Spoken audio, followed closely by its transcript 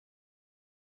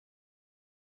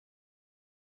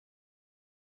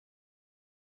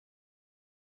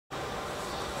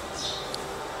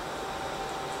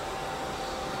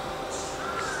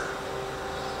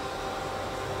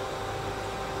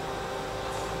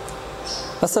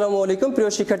আসসালামু আলাইকুম প্রিয়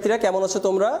শিক্ষার্থীরা, কেমন আছো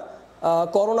তোমরা?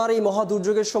 করোনার এই মহা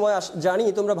দুর্যোগের সময় জানি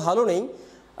তোমরা ভালো নেই,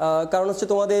 কারণ হচ্ছে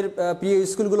তোমাদের প্রিয়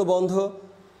স্কুলগুলো বন্ধ,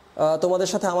 তোমাদের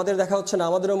সাথে আমাদের দেখা হচ্ছে না,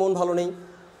 আমাদেরও মন ভালো নেই।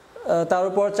 তার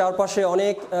উপর চারপাশে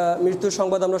অনেক মৃত্যুর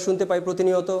সংবাদ আমরা শুনতে পাই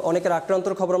প্রতিনিয়ত, অনেকের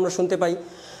আক্রান্তর খবর আমরা শুনতে পাই।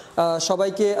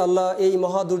 সবাইকে আল্লাহ এই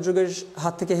মহা দুর্যোগের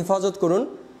হাত থেকে হেফাজত করুন,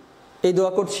 এই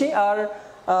দোয়া করছি। আর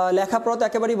লেখাপড়া তো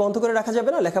একেবারেই বন্ধ করে রাখা যাবে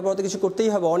না, লেখাপড়া তো কিছু করতেই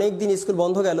হবে, অনেক দিন স্কুল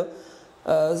বন্ধ গেল।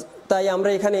 তাই আমরা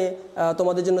এখানে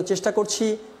তোমাদের জন্য চেষ্টা করছি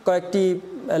কয়েকটি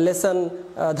লেসন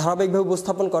ধারাবাহিকভাবে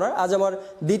উপস্থাপন করার। আজ আমার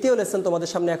দ্বিতীয় লেসন তোমাদের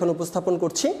সামনে এখন উপস্থাপন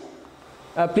করছি।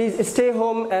 Please stay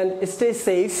home and stay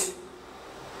safe.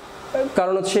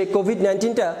 কারণ হচ্ছে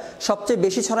কোভিড-19টা সবচেয়ে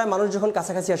বেশি ছড়ায় মানুষ যখন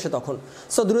কাছাকাছি আসে তখন।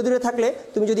 সো দূরে দূরে থাকলে,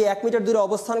 তুমি যদি 1 মিটার দূরে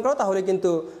অবস্থান করো তাহলে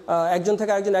কিন্তু একজন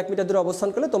থেকে আরেকজন 1 মিটার দূরে অবস্থান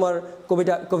করলে তোমার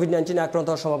কোভিড-19 আক্রান্ত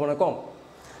হওয়ার সম্ভাবনা কম।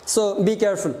 So be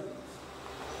careful.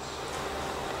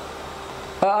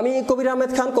 আমি কবির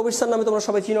আহমেদ খান, কবির স্যার নামে তোমরা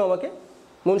সবাই চিনো আমাকে,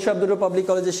 মুন্সি আব্দুর পাবলিক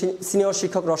কলেজের সিনিয়র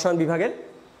শিক্ষক, রসায়ন বিভাগের।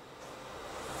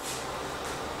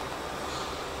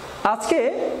 আজকে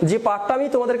যে পাঠটা আমি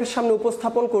তোমাদেরকে সামনে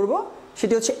উপস্থাপন করব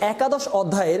সেটি হচ্ছে একাদশ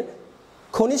অধ্যায়ের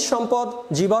খনিজ সম্পদ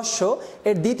জীবাশ্ম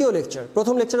এর দ্বিতীয় লেকচার।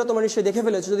 প্রথম লেকচারটা তোমরা নিশ্চয়ই দেখে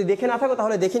ফেলেছো, যদি দেখে না থাকো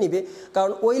তাহলে দেখে নিবে,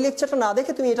 কারণ ওই লেকচারটা না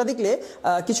দেখে তুমি এটা দেখলে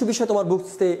কিছু বিষয় তোমার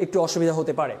বুঝতে একটু অসুবিধা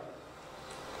হতে পারে।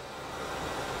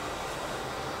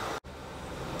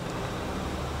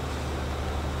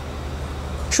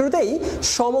 শুরুতেই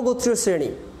সমগোত্রীয় শ্রেণী,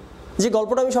 যে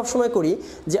গল্পটা আমি সবসময় করি,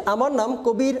 যে আমার নাম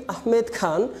কবির আহমেদ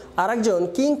খান, আর একজন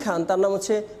কিং খান, তার নাম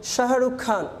হচ্ছে শাহরুখ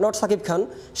খান, নট সাকিব খান,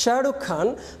 শাহরুখ খান।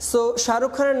 সো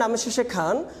শাহরুখ খানের নামের শেষে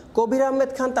খান, কবির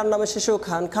আহমেদ খান তার নামের শেষেও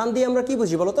খান। খান দিয়ে আমরা কি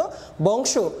বুঝি বলতো?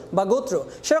 বংশ বা গোত্র।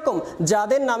 সেরকম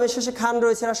যাদের নামের শেষে খান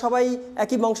রয়েছে এরা সবাই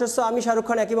একই বংশের। সো আমি শাহরুখ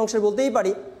খান একই বংশের বলতেই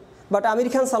পারি, বাট আমির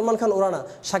খান, সালমান খান ওরা না,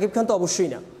 সাকিব খান তো অবশ্যই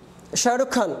না। Shahrukh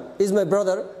Khan is my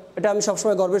brother, এটা আমি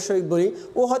সবসময় গর্বের সহিত বলি,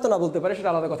 ও হয়তো না বলতে পারে, সেটা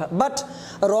আলাদা কথা। বাট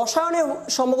রসায়নে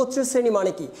সমগোত্রীয় শ্রেণী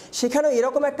মানে কি? সেখানে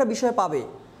এরকম একটা বিষয় পাবে,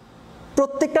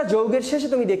 প্রত্যেকটা যৌগের শেষে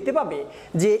তুমি দেখতে পাবে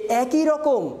যে একই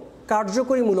রকম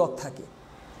কার্যকরী মূলক থাকে।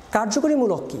 কার্যকরী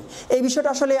মূলক কি, এই বিষয়টা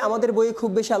আসলে আমাদের বইয়ে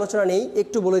খুব বেশি আলোচনা নেই,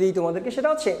 একটু বলে দিই তোমাদেরকে। সেটা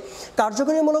হচ্ছে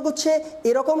কার্যকরী মূলক হচ্ছে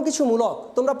এরকম কিছু মূলক,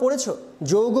 তোমরা পড়েছো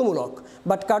যৌগমূলক,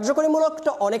 বাট কার্যকরী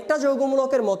মূলকটা অনেকটা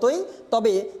যৌগমূলকের মতোই,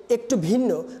 তবে একটু ভিন্ন।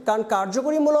 কারণ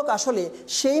কার্যকরী মূলক আসলে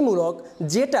সেই মূলক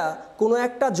যেটা কোনো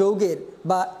একটা যৌগের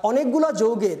বা অনেকগুলো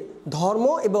যৌগের ধর্ম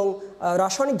এবং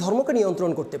রাসায়নিক ধর্মকে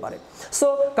নিয়ন্ত্রণ করতে পারে। সো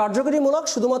কার্যকরী মূলক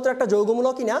শুধুমাত্র একটা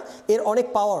যৌগমূলকই না, এর অনেক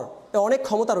পাওয়ার, অনেক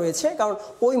ক্ষমতা রয়েছে। কারণ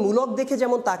ওই মূলক দেখে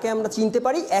যেমন তাকে আমরা চিনতে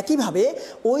পারি, একইভাবে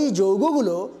ওই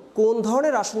যৌগগুলো কোন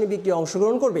ধরনের রাসায়নিক বিক্রিয়ায়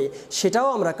অংশগ্রহণ করবে সেটাও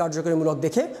আমরা কার্যকরী মূলক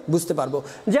দেখে বুঝতে পারবো।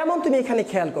 যেমন তুমি এখানে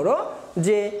খেয়াল করো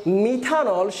যে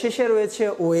মিথানল শেষে রয়েছে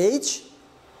OH,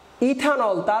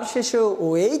 ইথানল তার শেষেও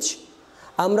OH,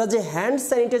 আমরা যে হ্যান্ড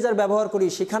স্যানিটাইজার ব্যবহার করি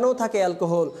সেখানেও থাকে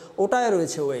অ্যালকোহল, ওটায়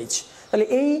রয়েছে OH। তাহলে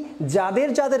এই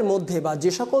যাদের মধ্যে বা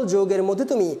যে সকল যৌগের মধ্যে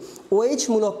তুমি OH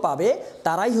মূলক পাবে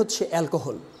তারাই হচ্ছে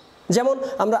অ্যালকোহল। যেমন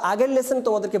আমরা আগের লেসন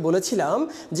তোমাদেরকে বলেছিলাম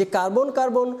যে কার্বন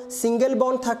কার্বন সিঙ্গেল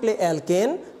বন্ড থাকলে অ্যালকেন,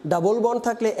 ডাবল বন্ড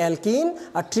থাকলে অ্যালকিন,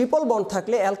 আর ট্রিপল বন্ড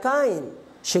থাকলে অ্যালকাইন।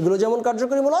 সেগুলো যেমন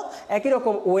কার্যকরী মূলক, একই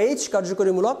রকম OH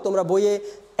কার্যকরী মূলক। তোমরা বইয়ে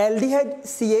অ্যালডিহাইড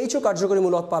CH ও কার্যকরী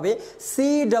মূলক পাবে,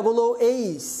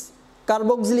 COOH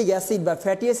কার্বক্সিলিক অ্যাসিড বা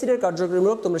ফ্যাটি অ্যাসিডের কার্যকরী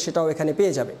মূলক, তোমরা সেটাও এখানে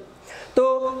পেয়ে যাবে। তো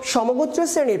সমগোত্রীয়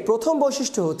শ্রেণীর প্রথম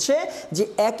বৈশিষ্ট্য হচ্ছে যে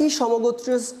একই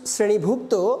সমগোত্রীয়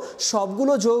শ্রেণীভুক্ত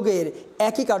সবগুলো যৌগের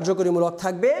একই কার্যকরী মূলক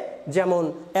থাকবে। যেমন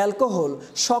অ্যালকোহল,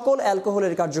 সকল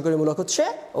অ্যালকোহলের কার্যকরী মূলক হচ্ছে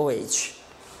OH।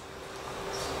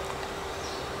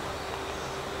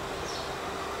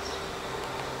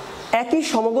 একই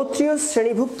সমগোত্রীয়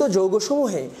শ্রেণীভুক্ত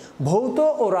যৌগসমূহে ভৌত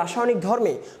ও রাসায়নিক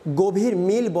ধর্মে গভীর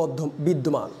মিল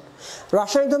বিদ্যমান।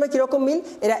 রাসায়নিক ধর্মে কীরকম মিল?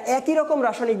 এরা একই রকম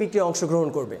রাসায়নিক বিক্রিয়ায়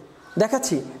অংশগ্রহণ করবে।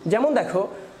 দেখাচ্ছি, যেমন দেখো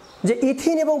যে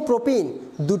ইথিন এবং প্রোপিন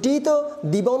দুটিই তো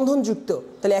দ্বিবন্ধনযুক্ত,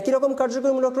 তাহলে একই রকম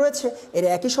কার্যকরী মূলক রয়েছে, এরা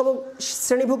একই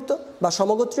শ্রেণীভুক্ত বা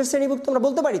সমগোত্রীয় শ্রেণীভুক্ত আমরা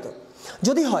বলতে পারি। তো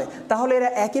যদি হয় তাহলে এরা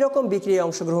একই রকম বিক্রিয়ায়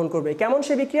অংশগ্রহণ করবে। কেমন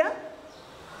সে বিক্রিয়া?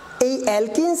 এই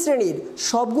অ্যালকিন শ্রেণীর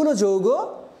সবগুলো যৌগ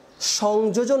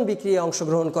সংযোজন বিক্রিয়ায়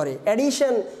অংশগ্রহণ করে,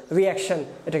 অ্যাডিশন রিঅ্যাকশন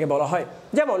এটাকে বলা হয়।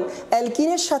 যেমন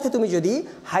অ্যালকিনের সাথে তুমি যদি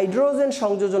হাইড্রোজেন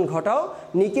সংযোজন ঘটাও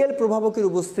নিকেল প্রভাবকের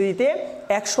উপস্থিতিতে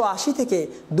 180 থেকে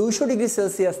 200 ডিগ্রি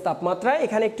সেলসিয়াস তাপমাত্রায়,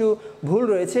 এখানে একটু ভুল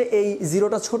রয়েছে, এই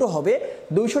জিরোটা ছোট হবে,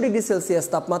 200 ডিগ্রি সেলসিয়াস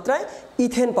তাপমাত্রায়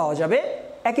ইথেন পাওয়া যাবে।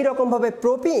 একই রকমভাবে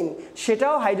প্রোপিন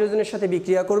সেটাও হাইড্রোজেনের সাথে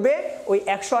বিক্রিয়া করবে ওই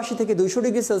 180 থেকে 200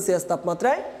 ডিগ্রি সেলসিয়াস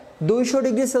তাপমাত্রায়, 200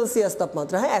 ডিগ্রি সেলসিয়াস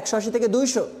তাপমাত্রা, হ্যাঁ 180 থেকে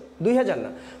 200, 2000 না,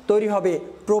 তৈরি হবে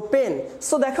প্রোপেন।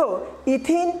 সো দেখো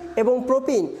ইথিন এবং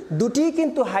প্রোপিন দুটিই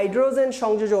কিন্তু হাইড্রোজেন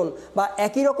সংযোজন বা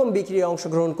একই রকম বিক্রিয়ায়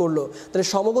অংশগ্রহণ করলো। তাহলে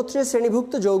সমগোত্রীয়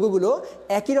শ্রেণীভুক্ত যৌগগুলো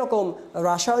একই রকম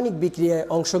রাসায়নিক বিক্রিয়ায়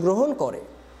অংশগ্রহণ করে।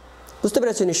 বুঝতে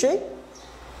পেরেছো নিশ্চয়ই?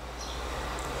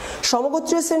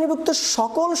 সমগোত্রীয় শ্রেণীভুক্ত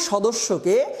সকল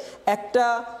সদস্যকে একটা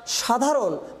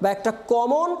সাধারণ বা একটা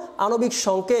কমন আণবিক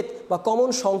সংকেত বা কমন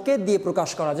সংকেত দিয়ে প্রকাশ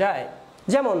করা যায়।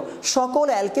 যেমন সকল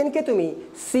অ্যালকেনকে তুমি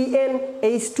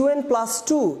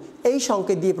CnH2n+2 এই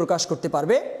সংকেত দিয়ে প্রকাশ করতে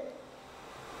পারবে।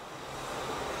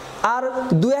 আর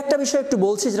দু একটা বিষয় একটু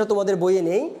বলছি যেটা তোমাদের বইয়ে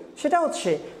নেই, সেটা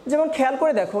হচ্ছে যেমন খেয়াল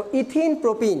করে দেখো ইথিন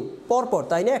প্রোপিন পরপর,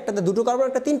 তাই না? একটাতে দুটো কার্বন,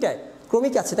 একটা তিনটায়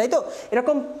ক্রমিক আছে, তাই তো?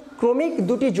 এরকম ক্রমিক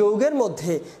দুটি যৌগের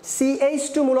মধ্যে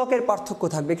CH2 মূলকের পার্থক্য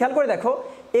থাকবে। খেয়াল করে দেখো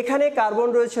এখানে কার্বন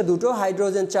রয়েছে দুটো,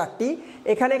 হাইড্রোজেন 4টি,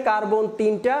 এখানে কার্বন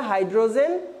 3টা,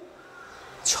 হাইড্রোজেন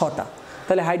 6টা।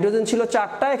 তাহলে হাইড্রোজেন ছিল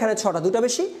 4টা, এখানে 6টা, দুটো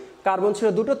বেশি, কার্বন ছিল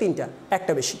দুটো, 3টা,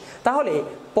 একটা বেশি। তাহলে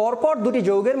পরপর দুটি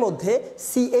যৌগের মধ্যে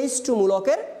CH2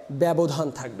 মূলকের ব্যবধান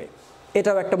থাকবে,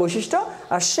 এটাও একটা বৈশিষ্ট্য।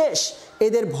 আর শেষ,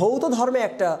 এদের ভৌত ধর্মে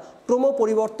একটা ক্রম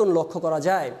পরিবর্তন লক্ষ্য করা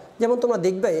যায়। যেমন তোমরা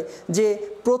দেখবে যে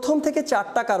প্রথম থেকে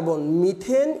 4টা carbon,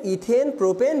 methane, ethane,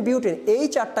 propane, butane, এই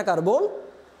 4টা কার্বন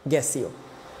গ্যাসীয়,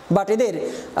 বাট এদের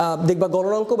দেখবা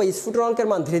গলনাঙ্ক বা স্ফুটনাঙ্কের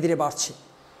মান ধীরে ধীরে বাড়ছে।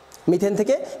 মিথেন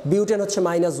থেকে বিউটেন হচ্ছে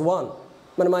 -1,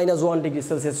 মানে -1 ডিগ্রি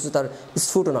সেলসিয়াস হচ্ছে তার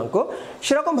স্ফুটনাঙ্ক।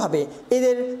 সেরকমভাবে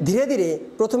এদের ধীরে ধীরে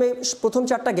প্রথম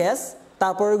 4টা গ্যাস,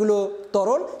 তারপর এগুলো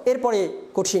তরল, এরপরে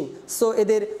কঠিন। সো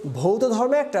এদের ভৌত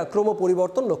ধর্মে একটা ক্রম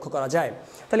পরিবর্তন লক্ষ্য করা যায়।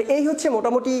 তাহলে এই হচ্ছে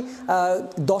মোটামুটি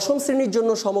দশম শ্রেণীর জন্য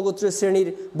সমগোত্রীয় শ্রেণীর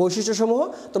বৈশিষ্ট্যসমূহ।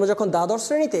 তোমরা যখন দ্বাদশ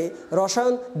শ্রেণীতে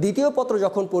রসায়ন দ্বিতীয় পত্র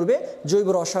যখন পড়বে, জৈব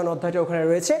রসায়ন অধ্যায়টা ওখানে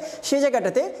রয়েছে, সেই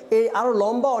জায়গাটাতে এই আরও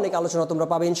লম্বা অনেক আলোচনা তোমরা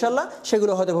পাবে ইনশাল্লাহ।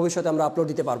 সেগুলো হয়তো ভবিষ্যতে আমরা আপলোড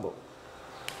দিতে পারবো।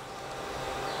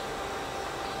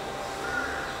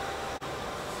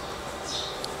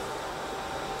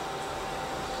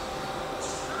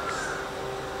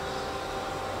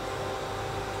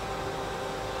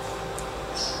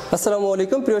 আসসালামু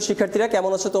আলাইকুম প্রিয় শিক্ষার্থীরা,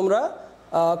 কেমন আছো তোমরা?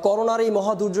 করোনার এই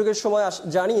মহা দুর্যোগের সময়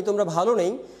জানি তোমরা ভালো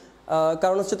নেই,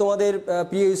 কারণ হচ্ছে তোমাদের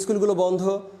প্রিয় স্কুলগুলো বন্ধ,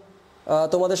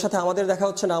 তোমাদের সাথে আমাদের দেখা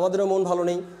হচ্ছে না, আমাদেরও মন ভালো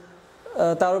নেই।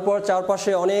 তার উপর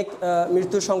চারপাশে অনেক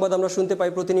মৃত্যুর সংবাদ আমরা শুনতে পাই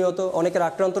প্রতিনিয়ত, অনেকের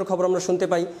আক্রান্তর খবর আমরা শুনতে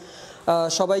পাই।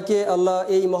 সবাইকে আল্লাহ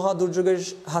এই মহা দুর্যোগের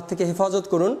হাত থেকে হেফাজত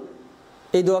করুন,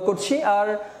 এই দোয়া করছি। আর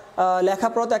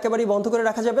লেখাপড়া তো একেবারেই বন্ধ করে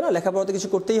রাখা যাবে না, লেখাপড়াতে কিছু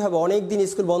করতেই হবে, অনেক দিন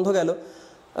স্কুল বন্ধ গেল।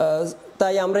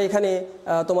 তাই আমরা এখানে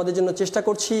তোমাদের জন্য চেষ্টা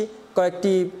করছি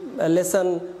কয়েকটি লেসন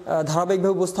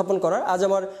ধারাবাহিকভাবে উপস্থাপন করার। আজ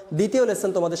আমার দ্বিতীয় লেসন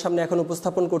তোমাদের সামনে এখন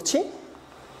উপস্থাপন করছি।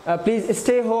 Please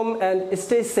stay home and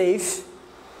stay safe.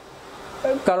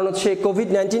 কারণ হচ্ছে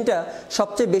কোভিড-19টা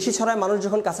সবচেয়ে বেশি ছড়ায় মানুষ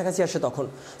যখন কাছাকাছি আসে তখন।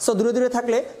 সো দূরে দূরে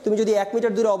থাকলে, তুমি যদি 1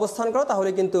 মিটার দূরে অবস্থান করো, তাহলে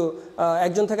কিন্তু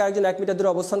একজন থেকে আরেকজন 1 মিটার দূরে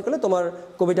অবস্থান করলে তোমার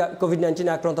কোভিড-19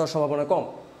 আক্রান্ত হওয়ার সম্ভাবনা কম।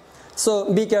 So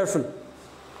be careful.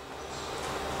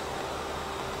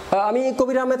 আমি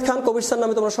কবির আহমেদ খান, কবির স্যার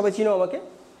নামে তোমরা সবাই চিনো আমাকে,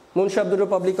 মুন্সি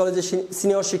আব্দুর পাবলিক কলেজের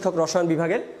সিনিয়র শিক্ষক রসায়ন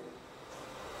বিভাগের।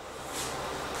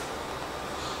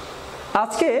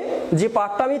 আজকে যে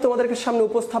পাঠটা আমি তোমাদেরকে সামনে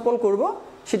উপস্থাপন করব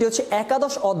সেটি হচ্ছে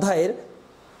একাদশ অধ্যায়ের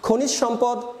খনিজ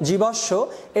সম্পদ জীবাশ্ম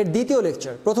এর দ্বিতীয়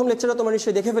লেকচার। প্রথম লেকচারটা তোমরা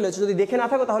নিশ্চয়ই দেখে ফেলেছো, যদি দেখে না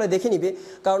থাকো তাহলে দেখে নিবে,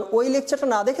 কারণ ওই লেকচারটা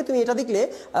না দেখে তুমি এটা দেখলে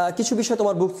কিছু বিষয়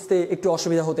তোমার বুঝতে একটু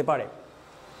অসুবিধা হতে পারে।